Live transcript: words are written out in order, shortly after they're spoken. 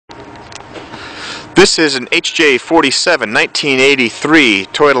This is an HJ47 1983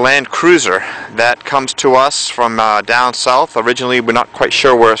 Toyota Land Cruiser that comes to us from down south. Originally, we're not quite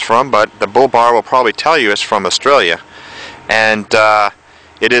sure where it's from, but the bull bar will probably tell you it's from Australia. And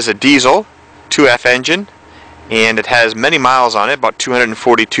it is a diesel 2F engine, and it has many miles on it, about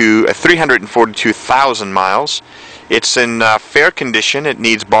 342,000 miles. It's in fair condition. It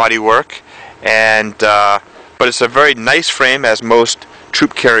needs body work, and but it's a very nice frame, as most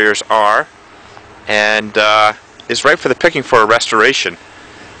troop carriers are, and is ripe for the picking for a restoration.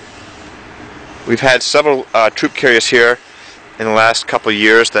 We've had several troop carriers here in the last couple of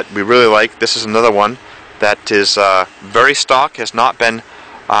years that we really like. This is another one that is very stock, has not been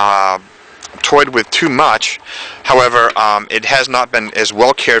toyed with too much. However, it has not been as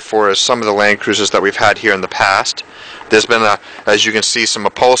well cared for as some of the Land Cruisers that we've had here in the past. There's been, as you can see, some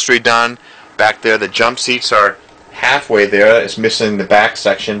upholstery done back there. The jump seats are halfway there. It's missing the back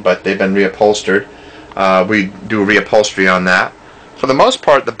section, but they've been reupholstered. We do reupholstery on that. For the most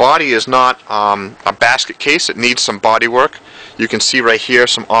part, the body is not a basket case. It needs some body work. You can see right here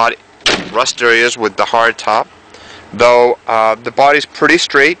some odd rust areas with the hard top. Though the body's pretty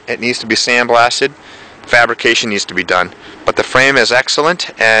straight, it needs to be sandblasted. Fabrication needs to be done. But the frame is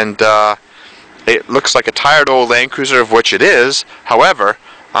excellent, and it looks like a tired old Land Cruiser, of which it is. However,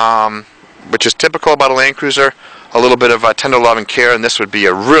 which is typical about a Land Cruiser, a little bit of tender love and care, and this would be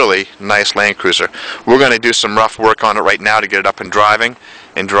a really nice Land Cruiser. We're going to do some rough work on it right now to get it up and driving,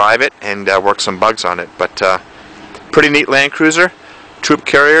 and drive it, and work some bugs on it. But pretty neat Land Cruiser. Troop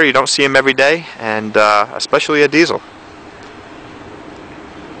carrier, you don't see them every day, and especially a diesel.